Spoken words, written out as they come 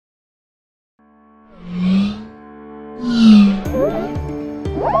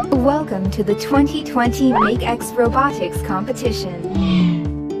Welcome to the 2020 MakeX Robotics competition.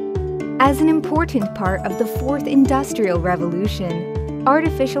 As an important part of the fourth industrial revolution,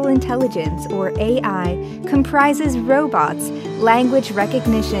 artificial intelligence, or AI, comprises robots, language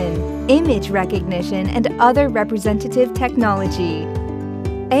recognition, image recognition, and other representative technology.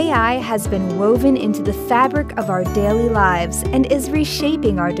 AI has been woven into the fabric of our daily lives and is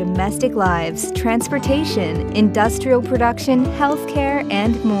reshaping our domestic lives, transportation, industrial production, healthcare,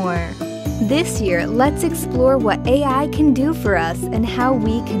 and more. This year, let's explore what AI can do for us and how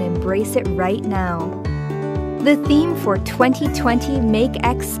we can embrace it right now. The theme for 2020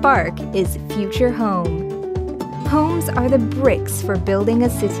 MakeX Spark is Future Home. Homes are the bricks for building a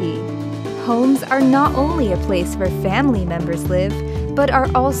city. Homes are not only a place where family members live, but are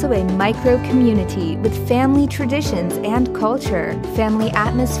also a micro-community with family traditions and culture, family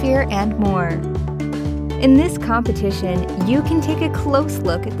atmosphere, and more. In this competition, you can take a close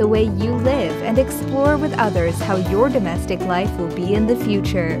look at the way you live and explore with others how your domestic life will be in the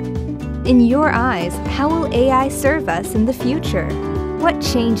future. In your eyes, how will AI serve us in the future? What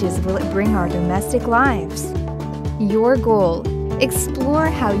changes will it bring our domestic lives? Your goal: explore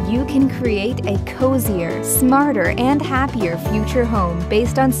how you can create a cozier, smarter, and happier future home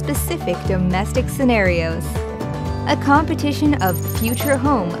based on specific domestic scenarios. A competition of Future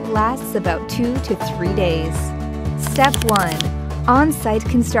Home lasts about 2 to 3 days. Step 1. On-site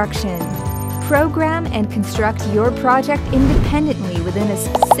construction. Program and construct your project independently within a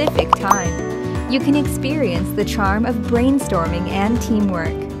specific time. You can experience the charm of brainstorming and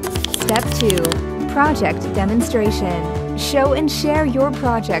teamwork. Step 2. Project demonstration. Show and share your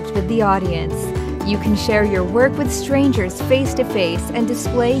project with the audience. You can share your work with strangers face-to-face and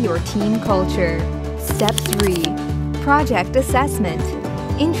display your team culture. Step 3. Project assessment.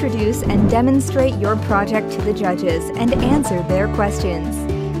 Introduce and demonstrate your project to the judges and answer their questions.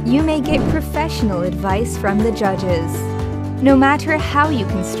 You may get professional advice from the judges. No matter how you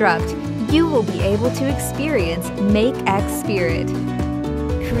construct, you will be able to experience MakeX spirit.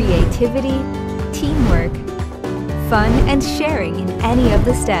 Creativity, teamwork, fun, and sharing in any of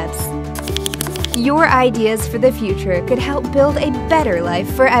the steps. Your ideas for the future could help build a better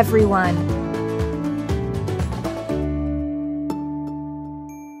life for everyone.